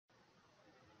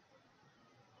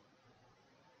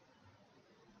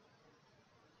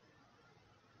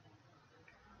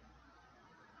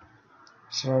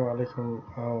السلام عليكم.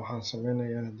 waxaan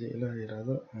sameynayaa haddii ilaah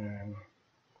yiraahdo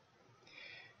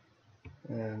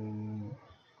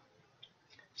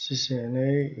CCNA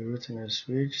iyo written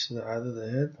speech sida caadada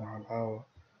ahayd. waxaan caawa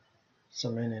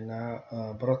sameyneynaa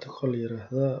protocol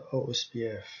yiraahdo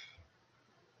OSPF.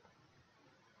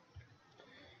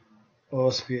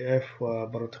 OSPF waa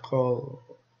protocol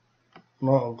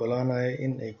noo ogolaanaya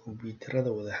in ay kombiyuutarada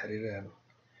wada xiriiraan.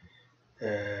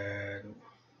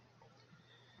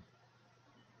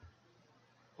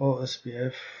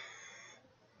 OSPF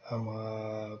ama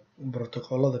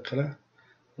protocolada kale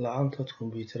la-aantood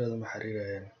kombiyuutarada ma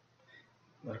xiriirayaan.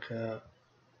 marka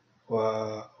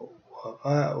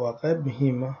waa qayb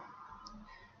muhiim ah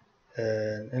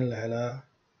in la helaa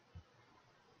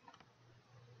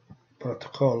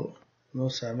protocol noo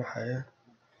saamaxaya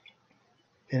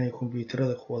inay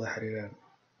kombiyuutarada ku wada xiriiraan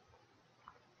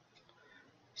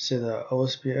sida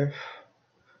OSPF,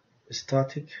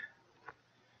 static,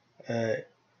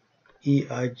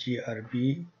 EIGRP,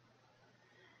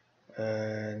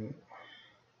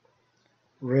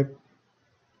 RIP,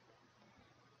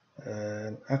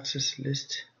 access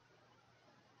list,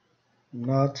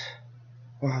 NAT.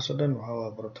 waxaas oo dhan waxaa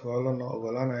waa protocolo noo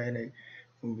ogolaanaya inay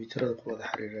kombiyuutarada ku wada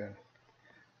xiriiraan.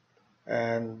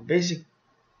 Basic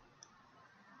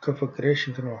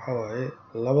configurationkana waxaa waaye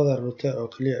labada router oo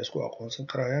kaliya isku aqoonsan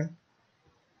karayaan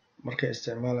markay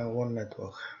isticmaalaan one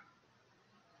network.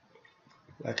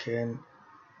 laakiin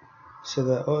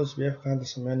sida OSPF ka hadda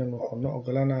sameynan wuxuu noo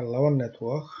ogolaanaya laba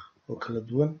network oo kala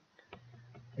duwan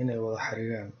inay wada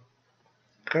xiriiraan,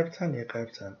 qaybtan iyo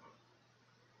qaybtan.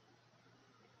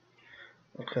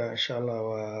 marka insha Allah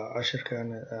waa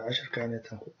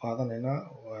cashirkaanitan ku qaadanaynaa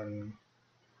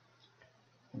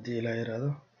haddii ilaa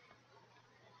yiraahdo.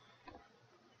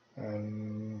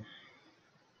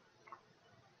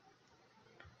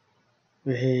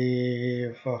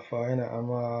 wixii faahfaahina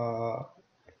ama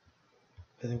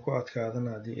idinku adkaadana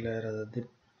haddii ilaa yiraahdo dib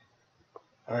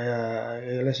ayaa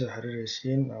igala soo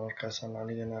xiriiraysiin. markaasaan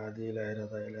anigana haddii ilaa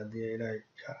yiraahdo haddii ilaahay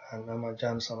ama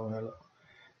jaansan u helo,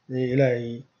 haddii ilaahay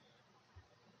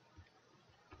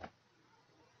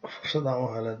fursad aan u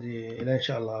helo, haddii ilaa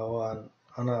insha Allah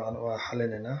waa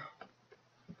xalinaynaa.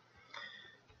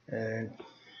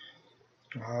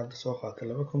 waxaa hadda soo qaatay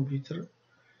laba computer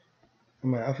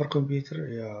ama 4 computer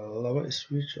iyo laba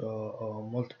switch oo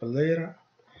multiple layer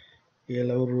iyo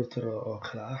laba router oo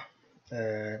kala ah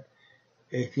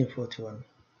 1841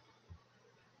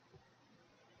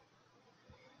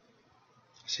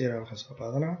 serialka soo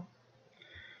qaadanaa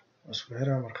isku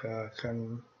xiraa. marka kan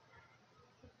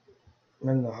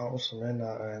midna waxaan u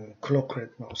sameynaa clock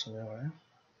rate na u sameynaya.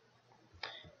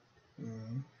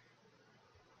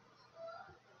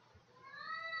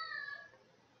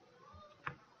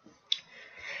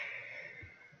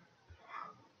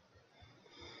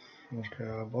 marka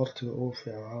boortiga ugu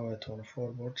fiican waxaa waaye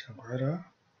 24 boortigan ku xiraa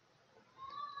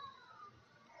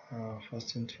fast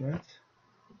internet.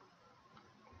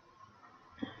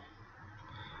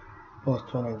 port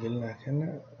 1 aan gelinaa kana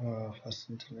fast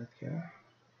internetka,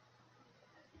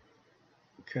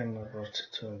 kana port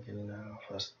 2 aan gelinaa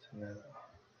fast internet.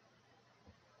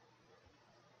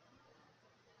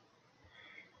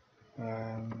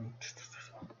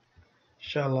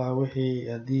 insha Allah wixii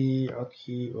haddii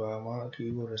codkii waa maalintii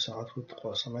ugu horeysa codku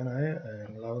sameynaya.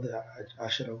 labada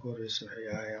cashir ugu horeysa waxay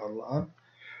ahaayeen cod la-aan.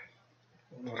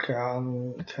 marka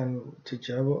kan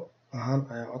tijaabo ahaan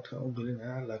ayaa codkan u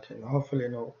gelinaya, laakiin hopefully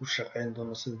inuu u shaqeyn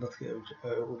doono sida dadka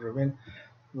ay u rabeen.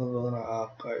 dad badana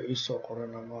ay isoo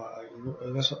qoran ama ay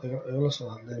igala soo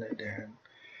hadleen ay dhaheen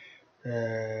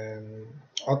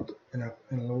cod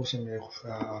in lagu sameeyo qofka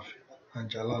aan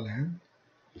jeclaan lahayn.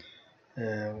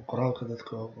 qoraalka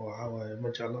dadka waxaa waaye ma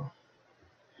jeclo,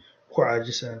 ku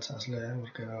caajisayaan saas leeyahay.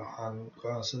 marka waxaan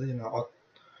go'aansaday inaan cod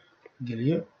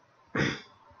geliyo.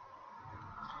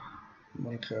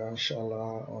 marka insha Allah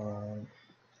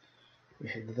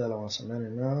wixii dadaala waan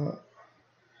sameyneynaa.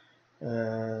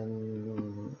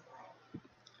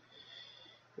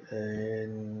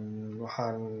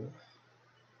 waxaan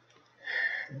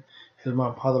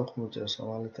hilmaam hadal kuma jiro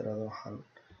Soomaali tirada. waxaan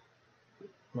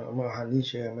ii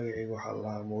sheegaa magacayga waxaa la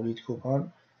dhahaa Mowliidcube.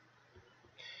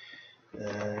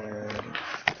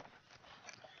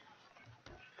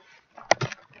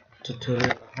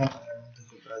 tutorial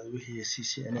ahaan wixii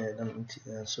CCNA dhan intii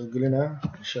aan soo gelinaa.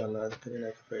 insha Allah adinkan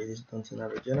inaad ka faa'iideysan doontaan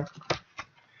aan rajeynaa.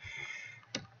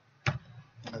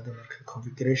 hadda marka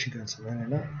configurationkaan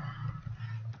sameyneynaa.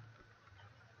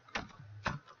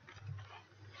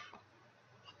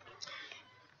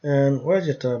 waa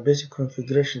jirtaa basic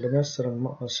configuration dhameystiran ma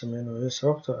aan sameynayo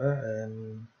sababtoo ah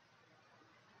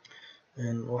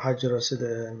waxaa jira sida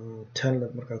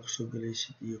telnet markaa kusoo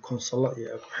gelaysid iyo console iyo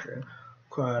ku xiran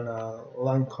kuwaana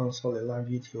line console iyo line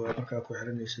video markaa ku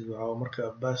xiranaysid waxaa marka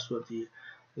password iyo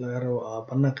laga rabo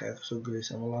banaanka aad kasoo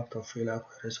gelaysa ama laptop fail aad ku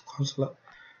xiraysa console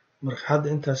marka hadda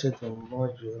intaas ma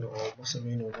joogno oo ma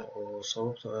sameynayno oo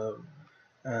sababta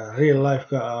real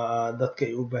life-ka dadka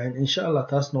ay u baahan insha Allah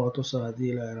taasna waa tusaa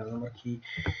haddii la yiraahdo markii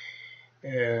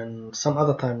some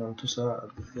other time aan tusaa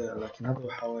dadka laakiin hadda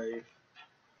waxaa waaye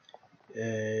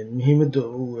muhiimadda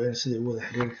sida ay u wada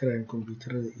xiriiri karaan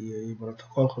kombiyuutarada iyo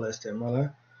protocolka la isticmaalayo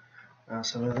aan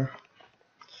sameynaa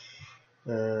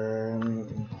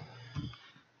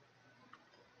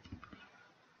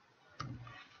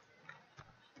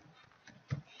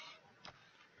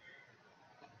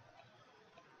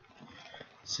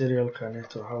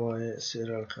serialkaneeto waxaa waaye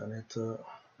serialkaneeto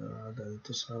hadda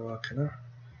tusaa waa kana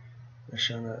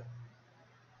meeshana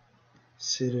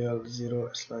serial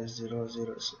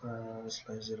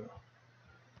 0/0/0/0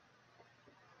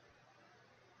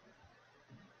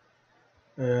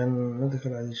 mida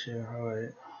kale aan sheegay waxaa waaye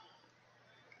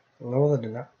labada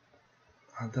dhinac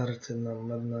haddaa rabtidna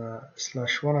madna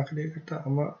 /1 aa ka dhigi kartaa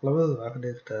ama labadooda waxaa ka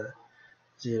dhigi kartaa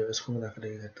 0 isku mid aa ka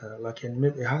dhigi kartaa laakiin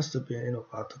mid it has to be inuu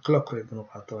qaato clock rate inuu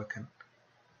qaato waa kan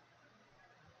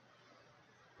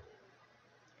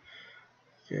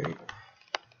okay.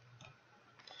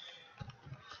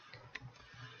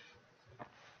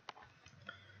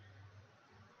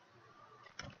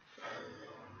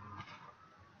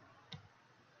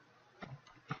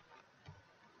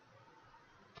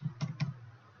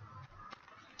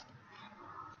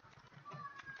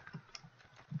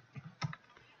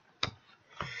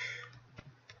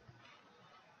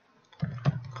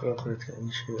 clock rate in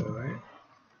sheegay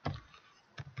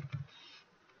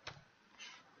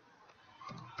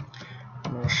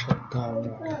no shutdown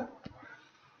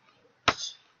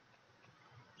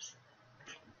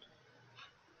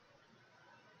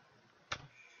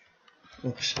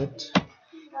exit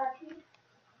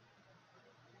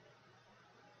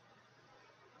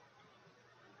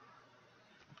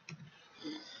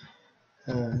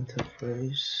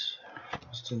interface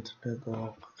first internet oo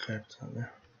qaybtan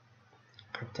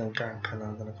gacankan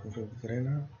haddana ku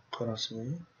fikirayna qoraan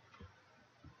sameeyey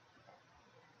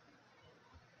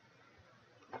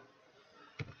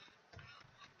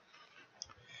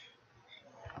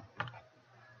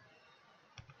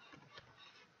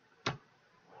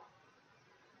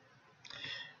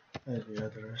IP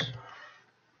address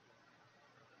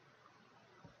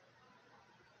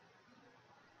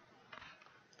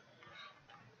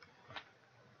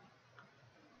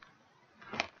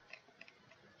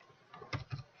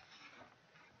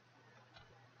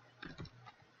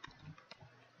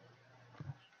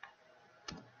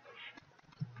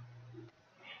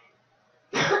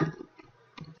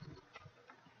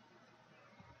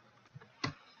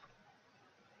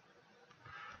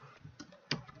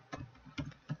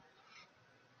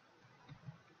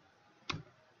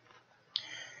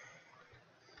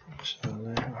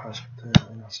waxaa shaqeeya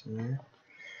inaan sameeyo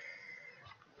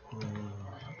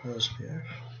OSPF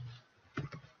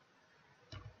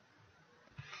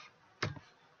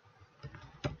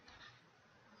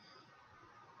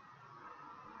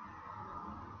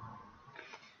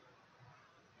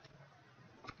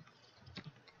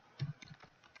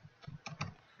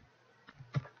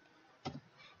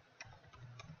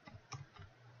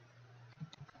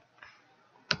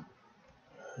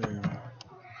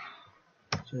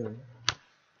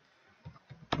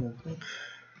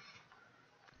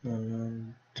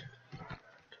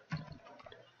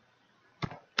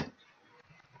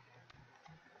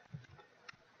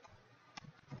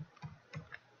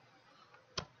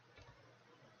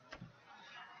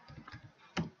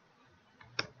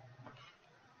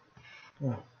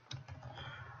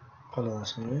qoladaas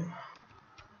sameey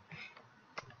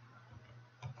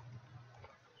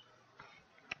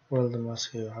world mask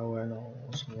waxaa waaye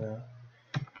inuu sameeyo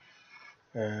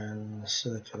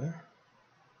sida kale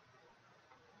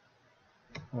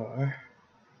oo ah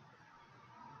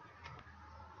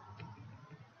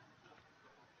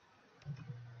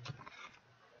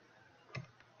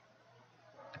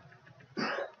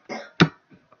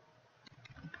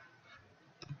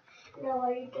No,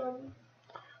 are you done?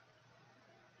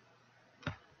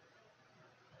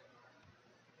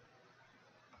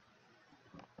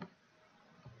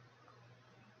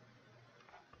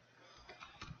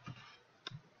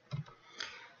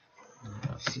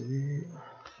 see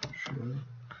should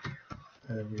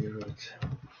be root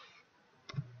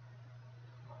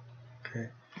okay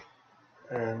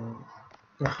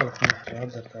waxaa kala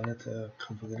xiraada internet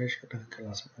configuration dhanka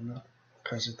kala sameeyna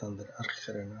kaasitaan arki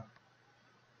karayna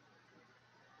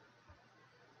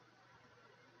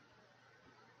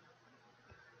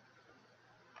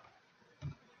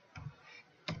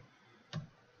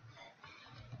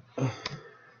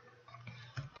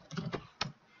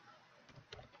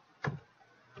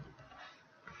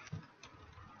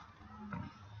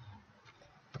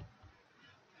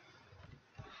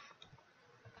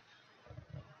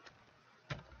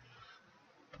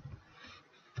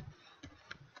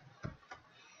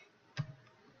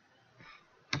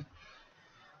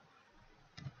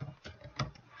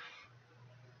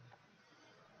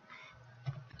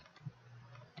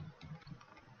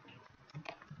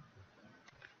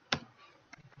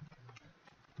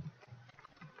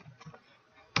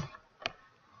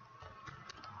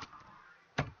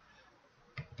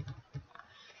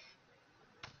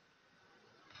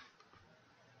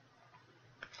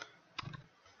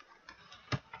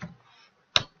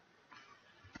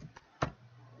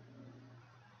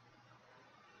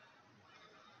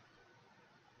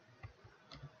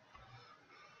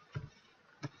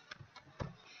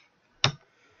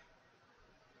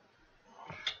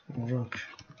rank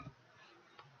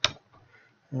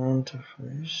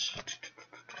interface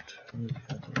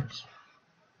address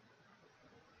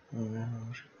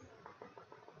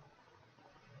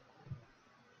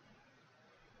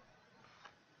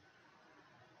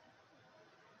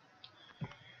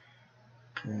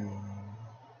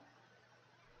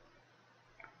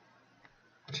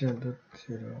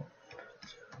 .0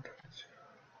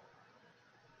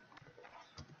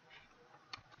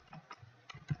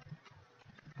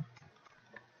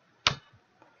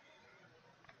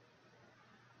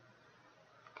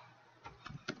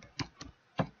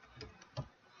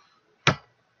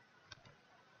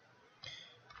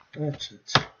 that's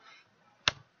it.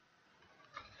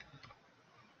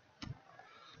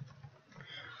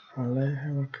 عليها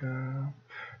مركب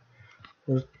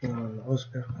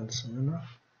OSPF kan sameynaa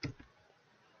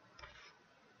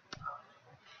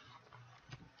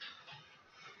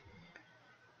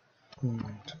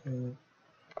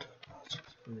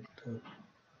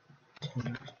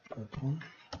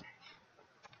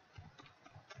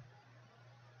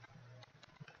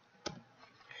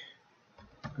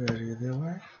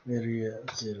area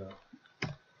 0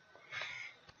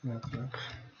 network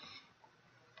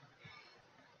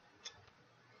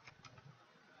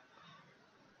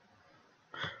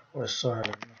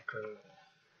والسهل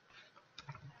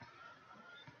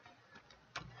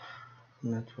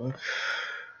network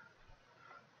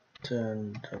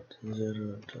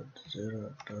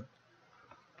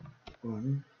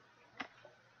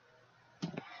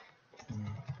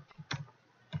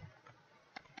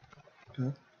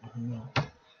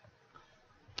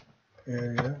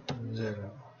area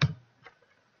 0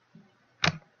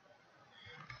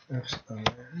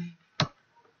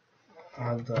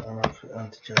 هذا أنا في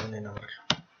أنتجاني نمر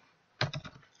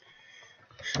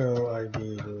show IP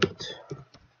route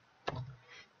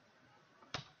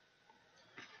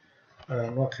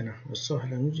ممكن بالسهل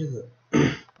نوجد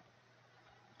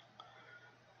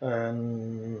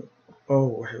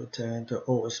أو وحيوتين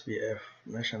OSPF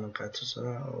ماشي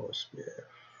نقاطع OSPF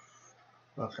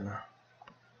ممكن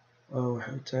أو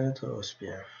وحيوتين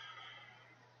OSPF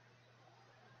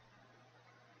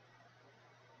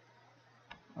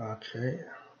أوكي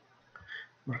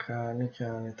marka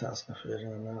ninkan taasna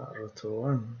fiirina route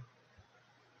 1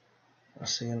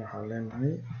 asigana waxaan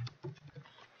leenahay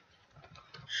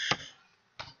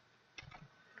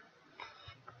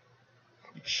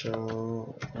show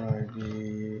IP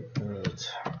route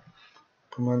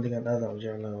commandigan aad aan u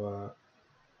jeclahay waa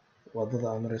wadada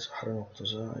aan marayso xarun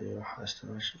kutusaa iyo waxa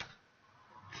isticmaashay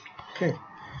okay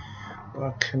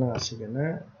waa kana asigana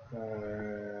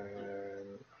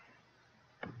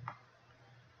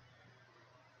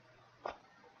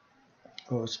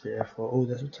OSPF oo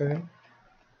udaas u tagan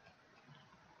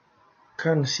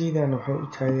kan sidan wuxuu u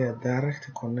tagayaa direct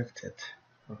connected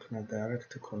markana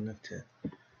direct connected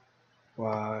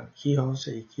waa kii hoose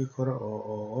iyo kii kore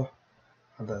oo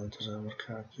hadaan tusaa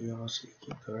marka kii hoose iyo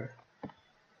kii kore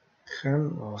kan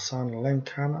waa saan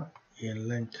linkana iyo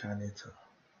linkanito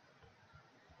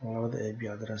labada IP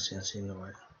address aan siino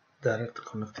waayo direct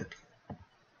connected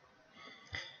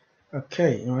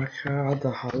okay marka hadda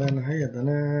waxaan leenahay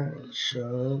haddana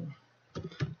show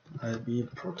IP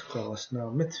protocols now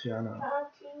mid fiican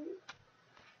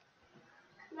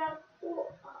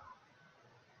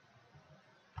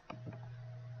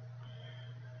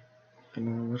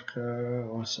marka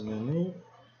waan sameynay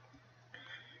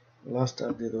last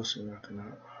update oo sameeyay kana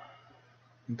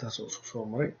intaas oo isku soo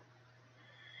maray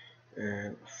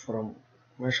from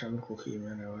meesha markuu ka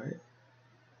imaanayo waaye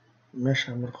meesha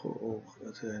markuu uu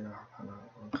tagayna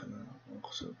kana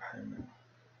ku soo baxayna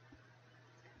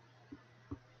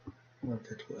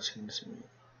update ku sameeyay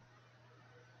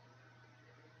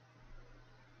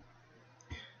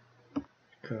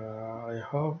I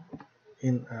hope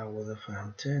in wada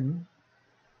fahamteen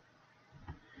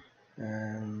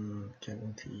kan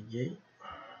inta ijay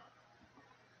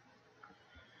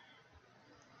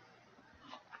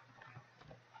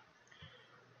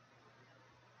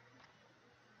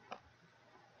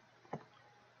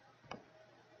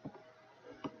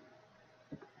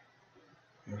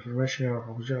information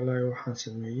waxaan ku jeclahay waxaan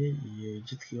sameeyay iyo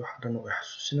jidkii wax dhan oo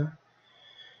xasuusina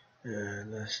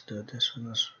let's do this one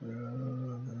as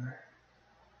well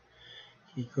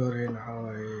kii koreen waxaa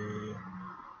waaye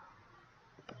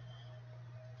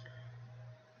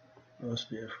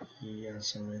OSPF kii aan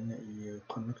sameynay iyo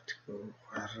connectiga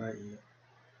waxraa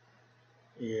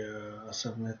iyo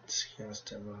subnet kii aan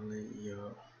isticmaalnay iyo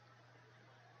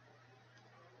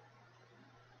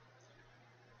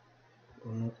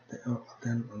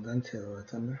cadaanteeda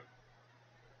waatana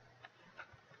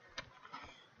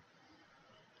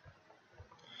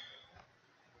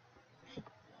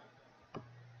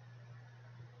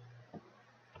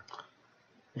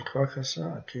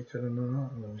الخاكسة كي كلنا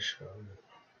نشاء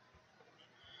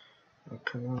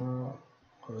كنا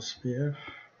OSPF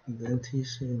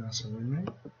دنتيسي ناسميني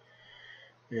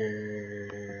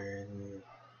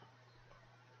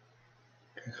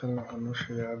كنا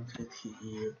حنوشي أبديت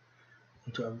كي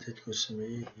انتو أبديت كو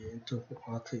سمي انتو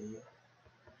قاطي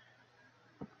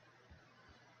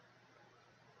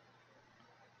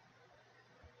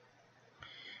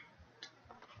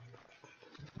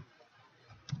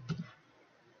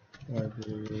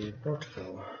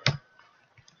protocol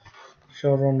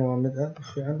showrun waa mid aad u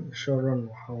fiican showrun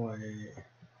waxa waaye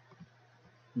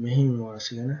muhiim waa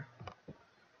asigana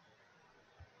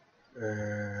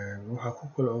waxaa ku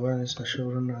kala ogaanaysaa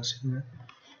showrun asigana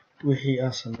wixii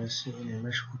aad samaysay inay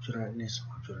meesha ku jiraan inaysan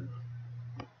ku jirin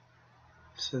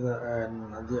sida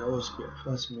haddii OSPF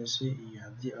aad samaysay iyo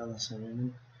haddii aadan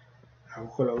samaynin waxaa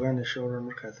ku kala ogaanaya showrun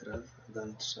markaad tiraahdo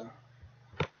haddaan tusaa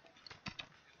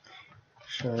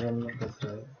showrun markaad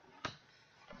tiraahdo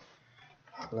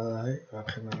leedahay waa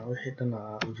kana wixii dhan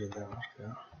aa ujeedaa marka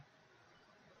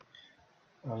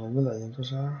calaamada idin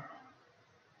tusaa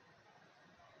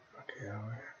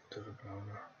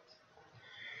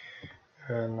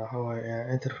waxa waaye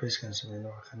interfacekan sameyno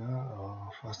waa kana oo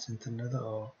fast internet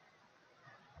oo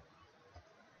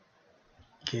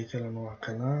kii kalena waa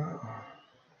kana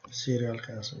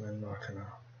serialkan sameyno waa kana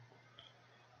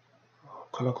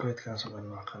clock ratekan sameyno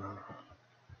waa kana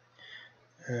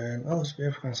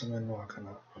OSPF kan sameyno waa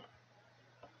kana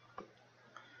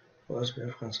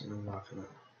OSPF kan sameyno waa kana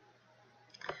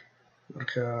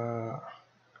marka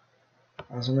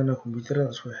waxaan sameynaa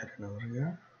kombiyuutarada isku xirina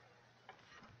marka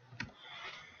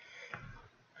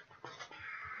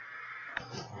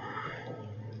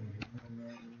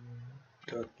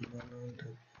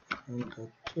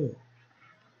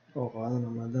oo qaadana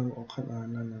maadaama oo kan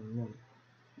aanan nool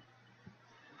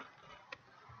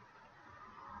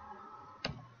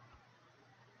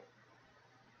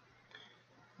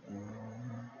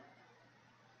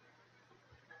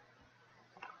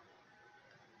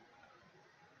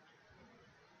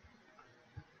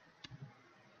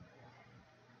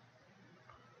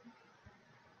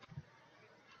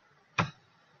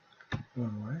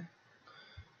waay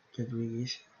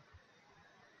jadwalkiisa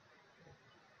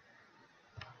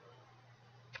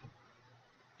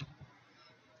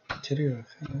tiriga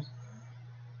kana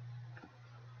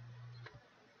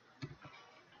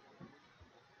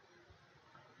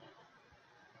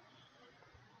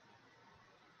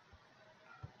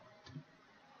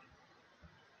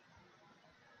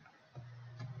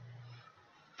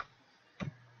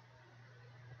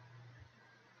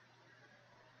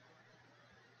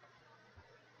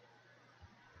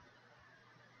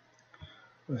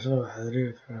وسوى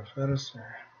حرير فارس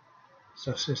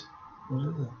success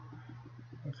موجودة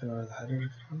لكن هذا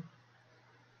حرير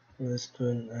let's do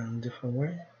it in a different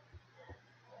way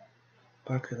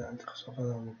باكذا أنت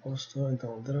قصقها من بوستو أنت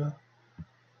مقدرها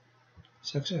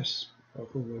success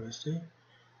وكو بولستي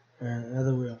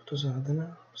هذا هو يقتصر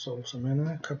هذنا صوب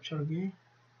سمينا capture جي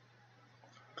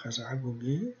كذا حقه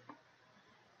جي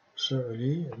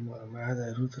سؤالي مع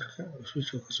هذا الروتر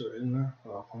وسويتش كسؤالنا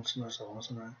وقنصنا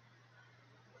سواسنا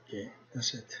okay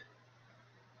that's it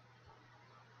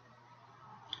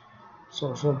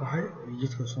soo baxay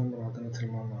jidka soo maro haddana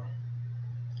tilmaamaa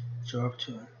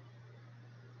jawaabtii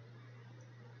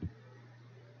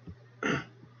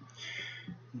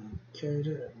okay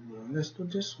let's do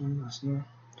this one asna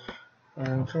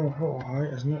kan wuxuu ahaay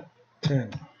asna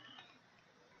 10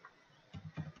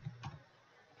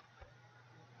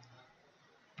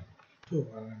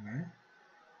 alanahay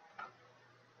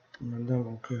maadaama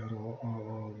uu ka yaro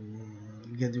oo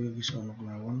jadwalkiisa oo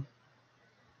noqnaa 1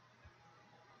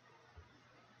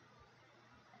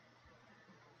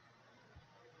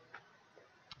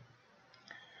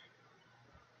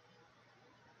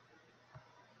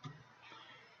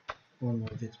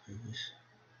 jadwalkiisa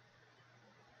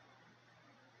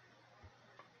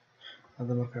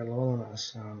هذا مركز الوضع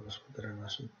السام اسمه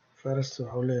درناسو فارست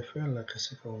وحوله فين لا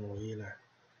كسكه ومويله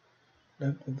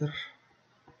لا قدر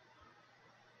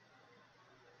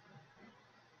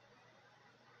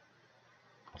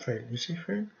فين يشي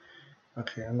فين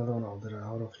اوكي انا دون اقدر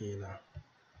هروكيلا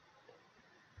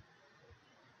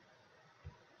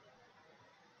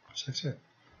سكسك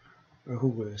هو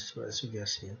بس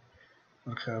سجاسين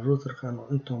مركز الروتر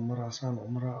كانوا انتم مراسان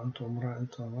ومرا انتم مرا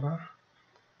انتم مرا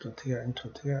انتو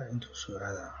انتو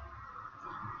سعادة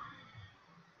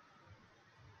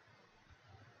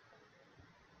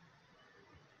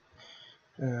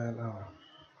الآن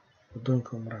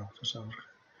ودونكم مرا وتصامر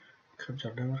كبجر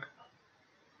دمر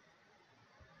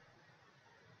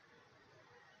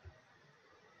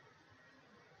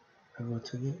xagoo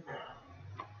tagi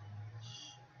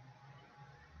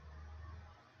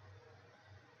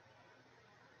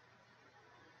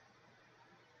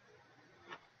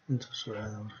inta soo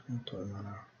aada marka intuu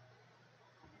imanaa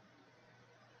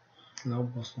laba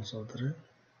boostan soo diray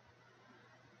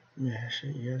ma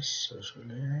heshay yes soo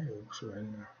leeyahay oo ku soo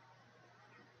celinaa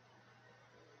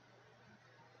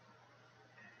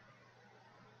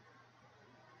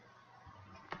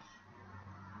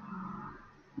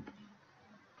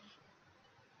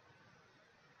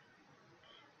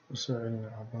usoo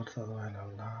celinaa cabaartaada waa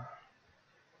inaan dhahaa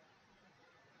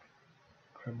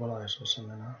rebala ay soo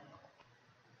sameynaa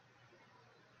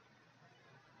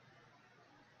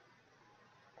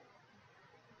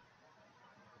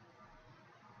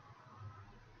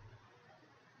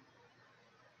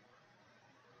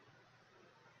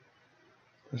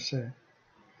let's say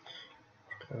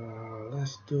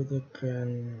let's do the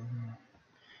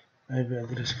IP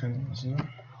address kan isna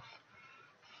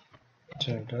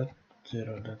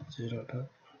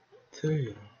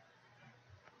 10.0.0.3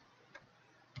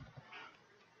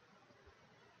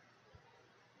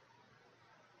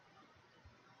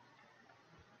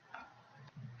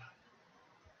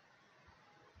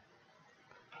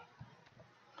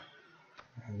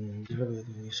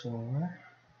 dibadeediisa waa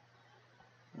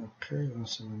okay waan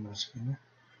sameynaa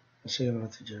isagana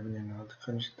waan tijaabinaynaa hadda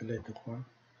qanish delete qoran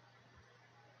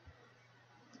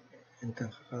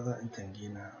intaan ka qaadaa intaan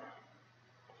geynaa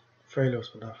file oo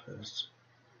soo dhaaf first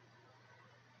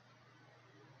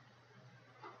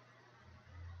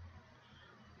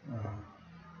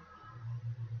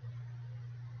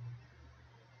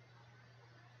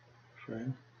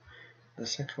file the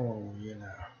second one will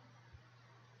yeelaa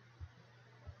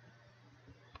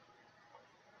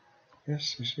yes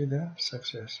you see that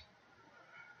success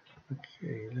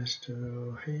okay let's do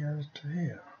here to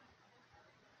here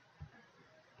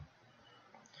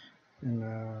and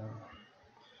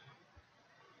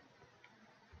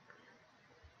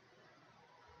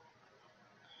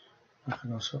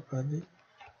markaan soo qaaday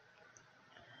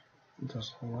intaas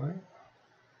oo maray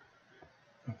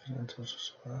markaan intaas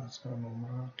soo qaaday saan oo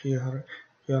maraa kii hore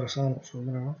saan u soo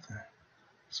maraa waqti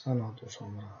saan hadda u soo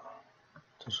maraa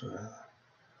inta soo aada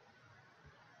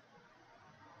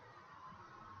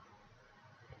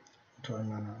inta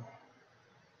imaanaa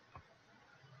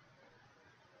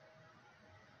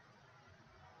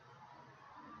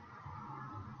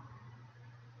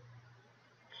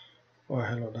waa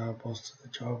hello dhaha boostada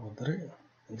jawaab u diray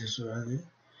inta soo aaday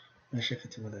meesha ka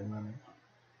timid imaanay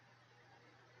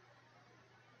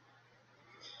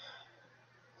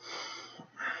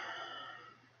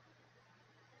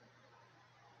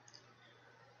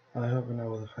I hope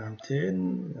inaa wada fahamteen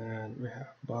wixii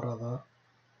akhbaarada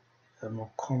ama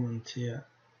commentiya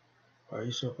waa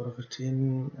ii soo qori kartiin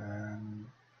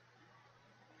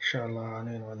insha allah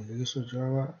anigana waan idinkaga soo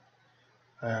jawaaba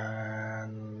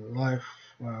live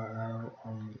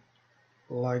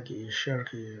like iyo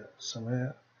shareka iyo sameeya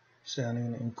si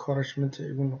anigana encouragement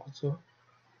igu noqoto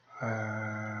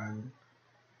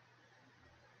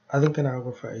adinkana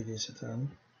uga faa'iidaysataan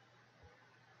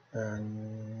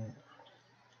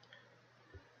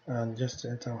just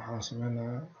intaan waxaan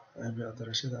sameynaa IP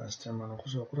addressyada aan isticmaalo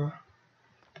kusoo qoraa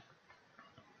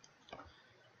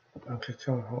okay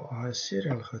kan wuxuu ahaa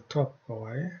serialka topka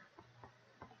waaye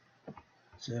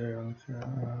serialka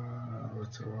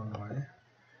return waaye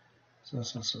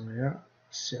saasaan sameeyaa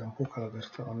si aan ku kala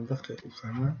garto ama dadka ay u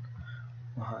fahmaan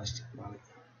waxaa isticmaalay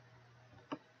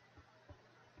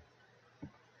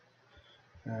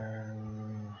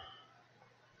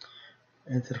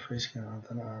interfacekan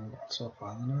haddana aan soo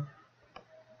qaadanaa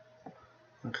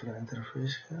markale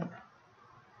interfaceka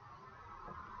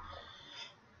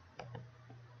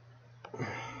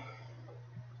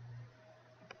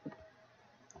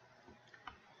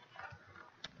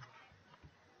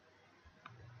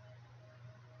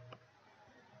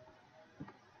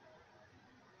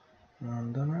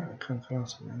haddana kan kalaan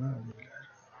sameynaa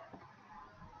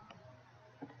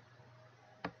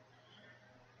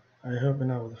I hope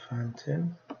inaa wada fahanteen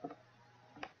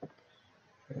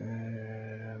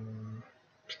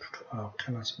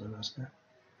kanaan sameynaa isna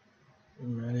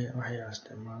meelihii waxyaa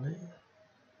isticmaalay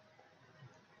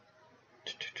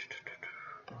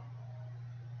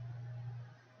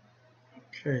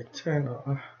okay 10 oo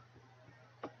ah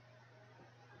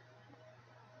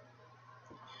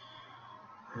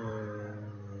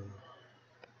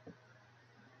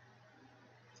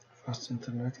fast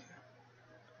internetka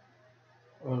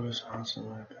always waxaan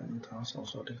sameeyaa kan intaas oo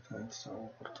soo dhigtaa intaas ugu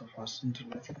qorto fast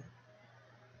internetka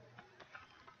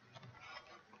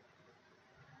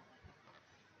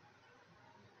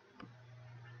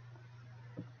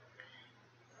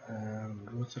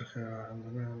routerka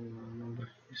عندنا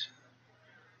numberkiisa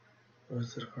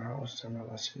routerka waxaan u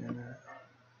isticmaalaa CCNA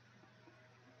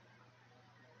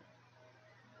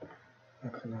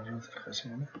لكن routerka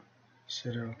CCNA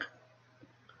serialka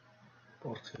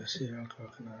portiga serialka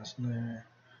waa kana asna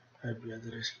IP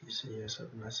addresskiisa iyo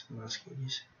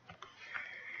submaskigiisa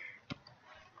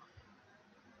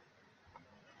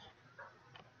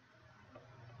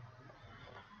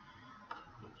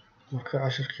marka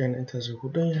cashirkeena intaas ku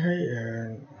dhan yahay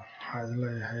waxaan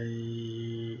leeyahay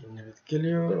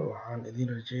nabadgelyo waxaan idin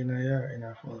rajeynayaa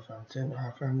inaad wada fahamteen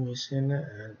waxaa fahmi weyseen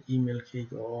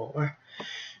emailkayga oo ah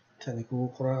tani kugu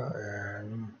qoraa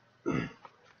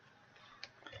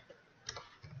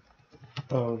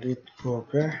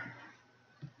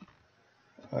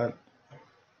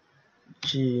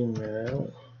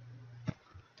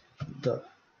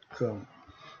mowliidcube@gmail.com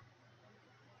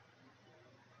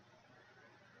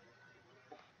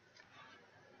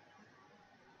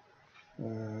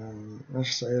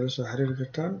meeshaas ayay la soo xiriiri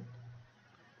kartaan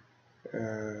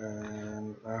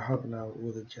habna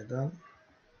wada jeedaan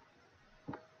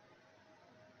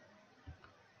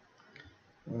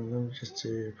let me just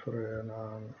put it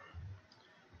on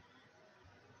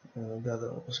dada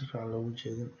si fiican loogu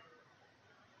jeedin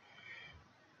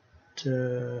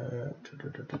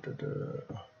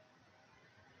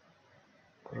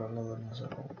qoraalada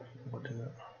nasoo ugu dhiga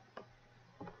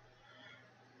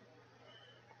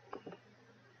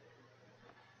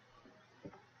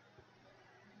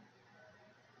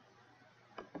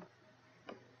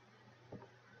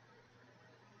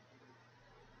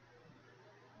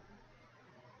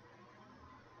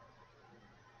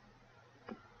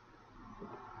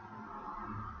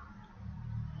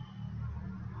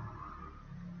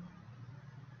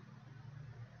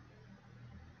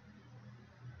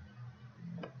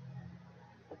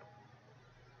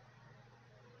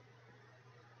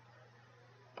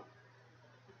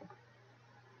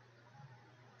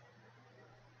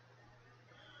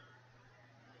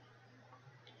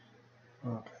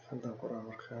okay haddaan qoraa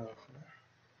markaa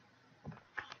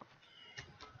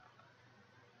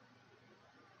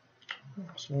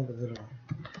soo bedelo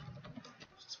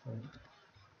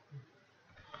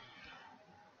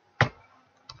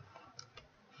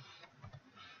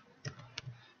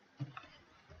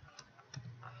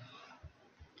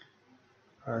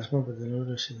isma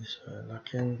bedelo sidiisa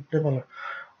laakiin dhibal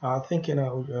I think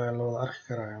inaa la wada arki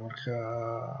karaayo marka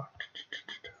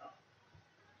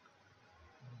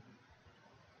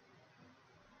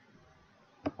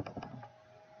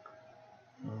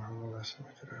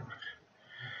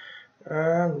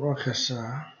markaas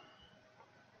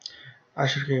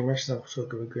cashirkayga meeshaas kusoo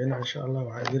gabagabeyna insha Allah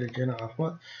waxaan idin rajeynaa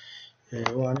caafimaad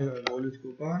waa aniga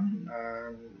Mowliidcube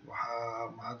waxaa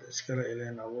mahad iskale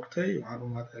Ilaahay na abuurtay waxaan u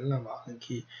mahad celinaa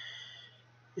macalinkii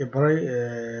ibaray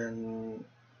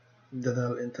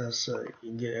dadaal intaas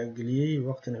geliyey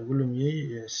waqtina igu lumiyey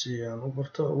si aan u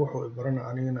barto wuxuu ibarana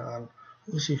anigana aan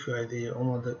usii faa'iideeyo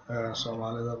ummadda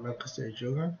Soomaalida meel kasta ay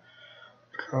joogaan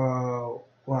marka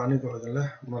waa aniga idin leh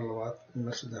mar labaad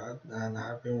mar saddexaad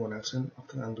habeen wanaagsan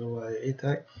waqtiga aan duubayo ay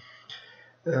tahay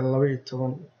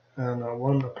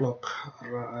 1 o'clock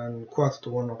quarter to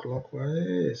 1 o'clock waaye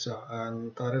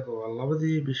taariikhda waa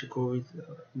 2 bisha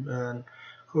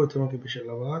 11 bisha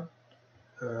labaad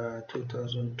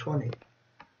 2020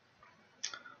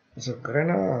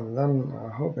 garana and then I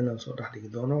hope inaan soo dhex dhigi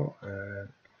doono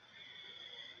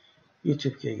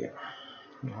YouTube-kayga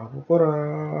waxaan ku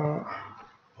qoraa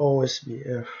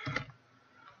OSPF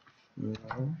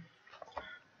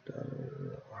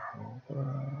waxaan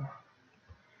qoraa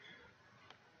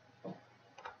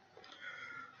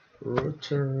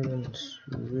router and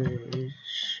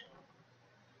switch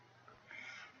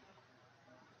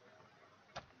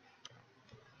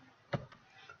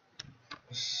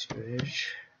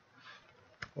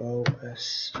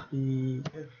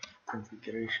OSPF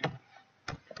configuration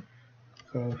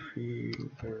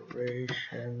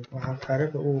waxaan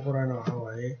taariikhda ugu qorayna waxaa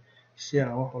waaye si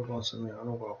aan wax walba aan sameeyo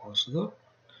anugu aqoonsado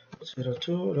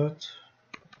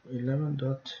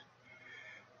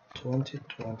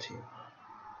 02.11.2020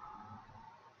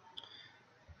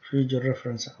 future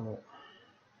reference camal.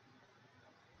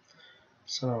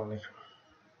 Assalamu alaikum.